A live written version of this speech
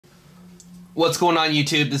What's going on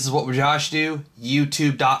YouTube? This is wwjoshdew,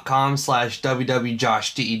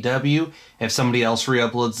 youtube.com/wwjoshdew. If somebody else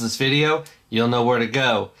re-uploads this video, you'll know where to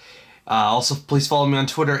go. Also, please follow me on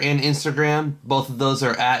Twitter and Instagram. Both of those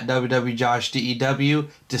are at wwjoshdew.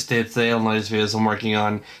 Just to hit the latest videos I'm working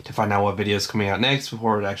on to find out what video is coming out next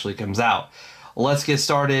before it actually comes out. Let's get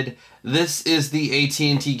started. This is the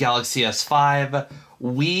AT&T Galaxy S5.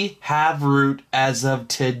 We have root as of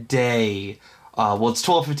today. Well, it's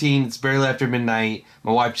 12:15, it's barely after midnight.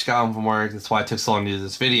 My wife just got home from work, that's why it took so long to do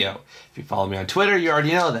this video. If you follow me on Twitter, you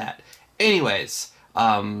already know that. Anyways,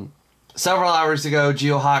 several hours ago,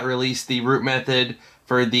 GeoHot released the root method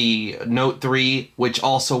for the Note 3, which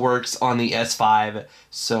also works on the S5.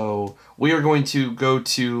 So, we are going to go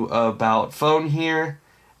to About Phone here,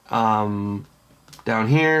 down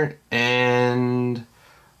here, and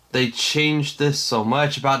they changed this so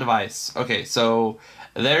much. About Device. Okay, so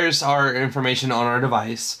there's our information on our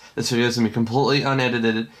device. This video is going to be completely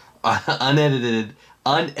unedited,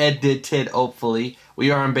 hopefully.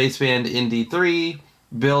 We are on baseband ND3,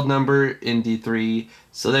 build number ND3,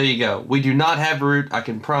 so there you go. We do not have root, I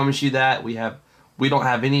can promise you that. We don't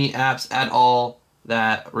have any apps at all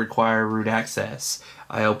that require root access.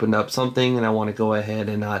 I opened up something and I want to go ahead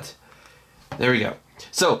and not, there we go.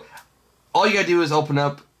 So, all you gotta do is open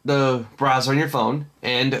up the browser on your phone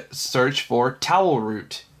and search for towel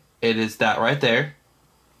root. It is that right there.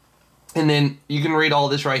 And then you can read all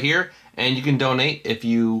this right here, and you can donate if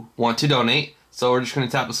you want to donate. So we're just going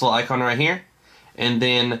to tap this little icon right here, and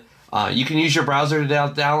then you can use your browser to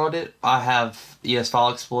download it. I have ES File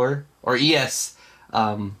Explorer, or ES,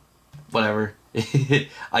 whatever. I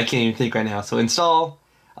can't even think right now. So install.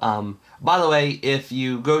 By the way, if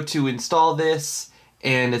you go to install this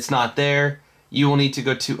and it's not there, you will need to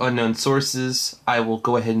go to unknown sources. I will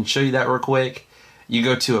go ahead and show you that real quick. You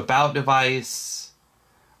go to About Device.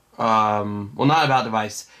 Well, not About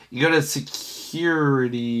Device. You go to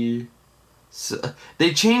Security. So,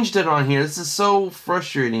 they changed it on here. This is so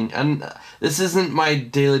frustrating. And this isn't my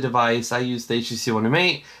daily device. I use the HTC One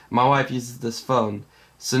M8. My wife uses this phone.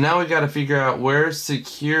 So now we got to figure out where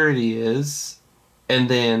security is. And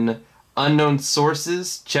then unknown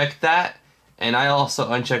sources. Check that. And I also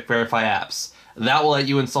uncheck verify apps. That will let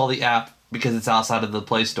you install the app because it's outside of the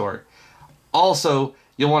Play Store. Also,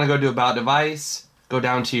 you'll want to go to About Device, go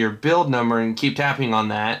down to your build number and keep tapping on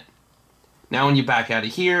that. Now when you back out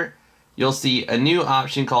of here, you'll see a new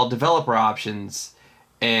option called Developer Options.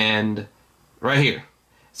 And right here.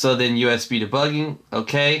 So then USB debugging,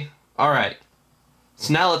 okay, alright.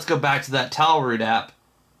 So now let's go back to that towel root app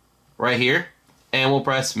right here, and we'll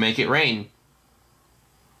press Make It Rain.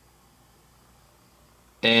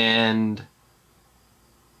 And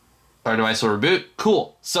our device will reboot.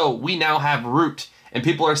 Cool. So we now have root, and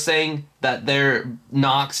people are saying that their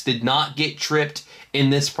Knox did not get tripped in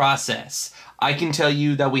this process. I can tell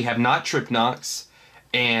you that we have not tripped Knox,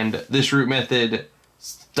 and this root method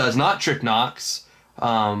does not trip Knox.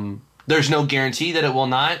 There's no guarantee that it will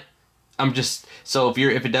not. So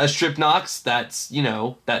if it does trip Knox, that's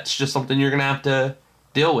just something you're gonna have to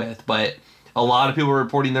deal with. But a lot of people are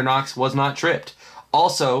reporting their Knox was not tripped.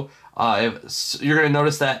 Also, you're going to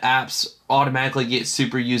notice that apps automatically get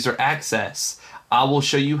super user access. I will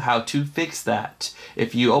show you how to fix that.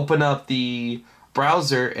 If you open up the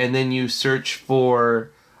browser and then you search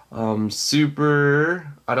for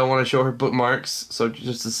super, I don't want to show her bookmarks, so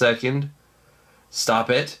just a second. Stop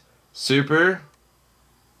it. Super,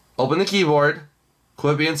 open the keyboard.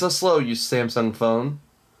 Quit being so slow, you Samsung phone.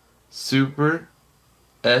 Super,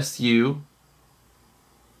 SU.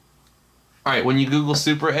 Alright, when you Google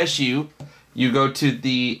Super SU, you go to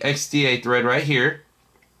the XDA thread right here,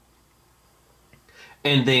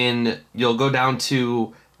 and then you'll go down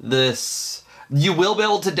to this. You will be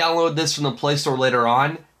able to download this from the Play Store later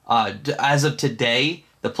on. As of today,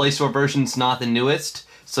 the Play Store version's not the newest,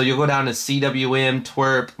 so you'll go down to CWM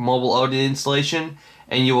Twerp Mobile Odin Installation,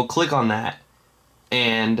 and you will click on that,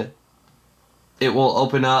 and it will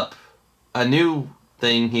open up a new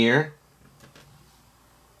thing here.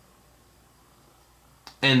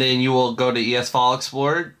 And then you will go to ES File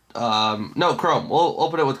Explorer. No, Chrome. We'll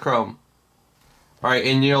open it with Chrome. Alright,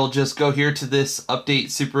 and you'll just go here to this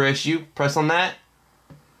Update Super SU. Press on that.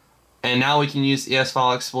 And now we can use ES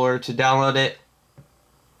File Explorer to download it.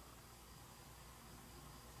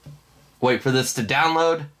 Wait for this to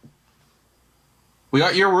download.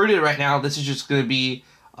 You're rooted right now. This is just going to be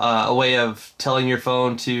a way of telling your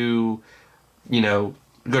phone to, go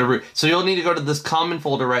to root. So you'll need to go to this common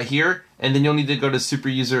folder right here, and then you'll need to go to Super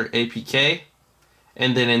User APK,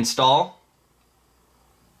 and then install,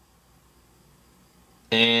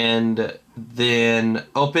 and then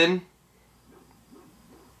open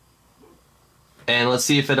And let's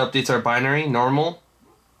see if it updates our binary, normal.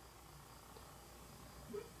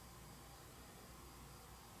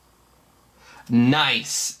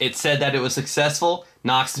 Nice! It said that it was successful.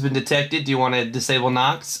 Knox has been detected. Do you want to disable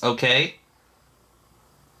Knox? Okay.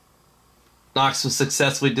 Knox was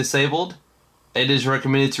successfully disabled. It is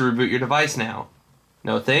recommended to reboot your device now.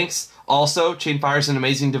 No thanks. Also, Chainfire is an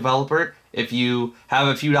amazing developer. If you have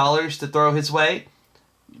a few dollars to throw his way,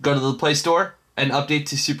 go to the Play Store and update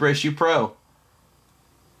to SuperSU Pro.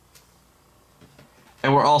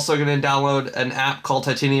 And we're also going to download an app called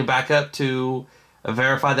Titanium Backup to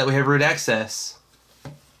verify that we have root access.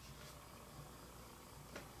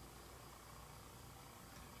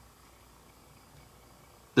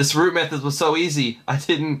 This root method was so easy, I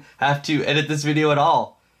didn't have to edit this video at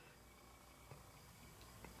all.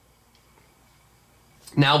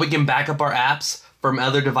 Now we can back up our apps from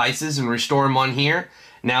other devices and restore them on here.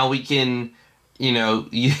 Now we can, you know,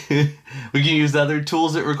 we can use other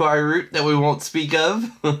tools that require root that we won't speak of.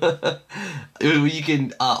 You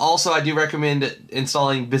can also, I do recommend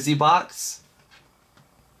installing BusyBox.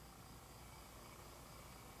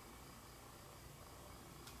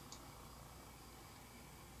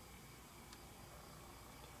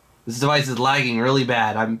 This device is lagging really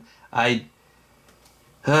bad.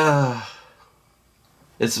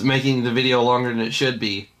 It's making the video longer than it should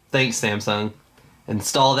be. Thanks, Samsung.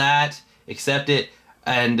 Install that, accept it,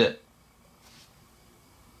 and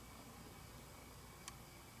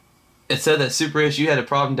it said that SuperSU had a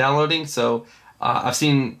problem downloading, so I've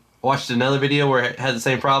watched another video where it had the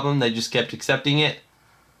same problem. They just kept accepting it,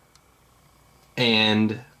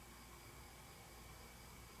 and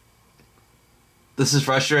this is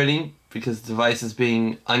frustrating because the device is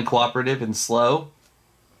being uncooperative and slow.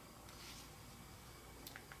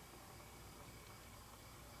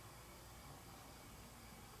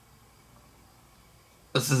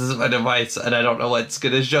 This is my device, and I don't know what's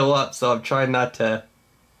going to show up, so I'm trying not to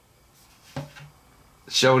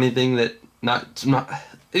show anything that not.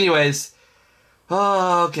 Anyways,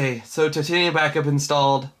 okay, so Titanium Backup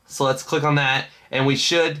installed, so let's click on that, and we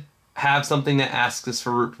should have something that asks us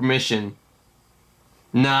for root permission.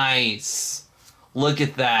 Nice! Look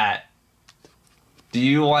at that. Do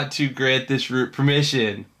you want to grant this root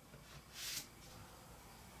permission?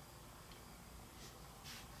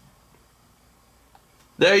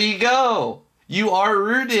 There you go! You are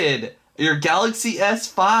rooted! Your Galaxy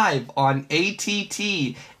S5 on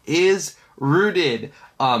AT&T is rooted.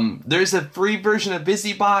 There's a free version of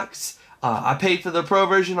BusyBox. I paid for the pro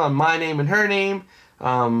version on my name and her name.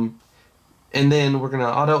 And then we're going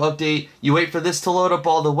to auto-update. You wait for this to load up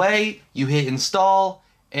all the way. You hit install.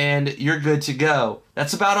 And you're good to go.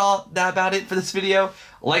 That's about it for this video.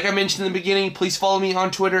 Like I mentioned in the beginning, please follow me on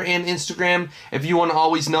Twitter and Instagram if you want to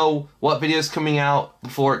always know what video is coming out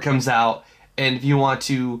before it comes out. And if you want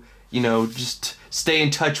to, you know, just stay in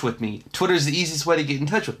touch with me. Twitter is the easiest way to get in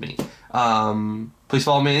touch with me. Please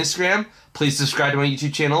follow me on Instagram. Please subscribe to my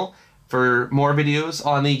YouTube channel for more videos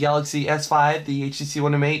on the Galaxy S5, the HTC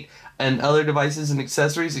One M8, and other devices and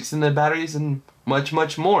accessories, extended batteries, and much,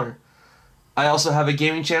 much more. I also have a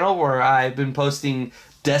gaming channel where I've been posting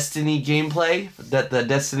Destiny gameplay, the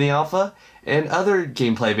Destiny Alpha, and other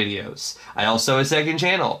gameplay videos. I also have a second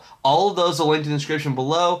channel. All of those are linked in the description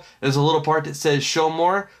below. There's a little part that says show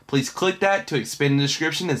more. Please click that to expand the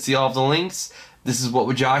description and see all of the links. This is What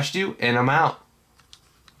Would Josh Do, and I'm out.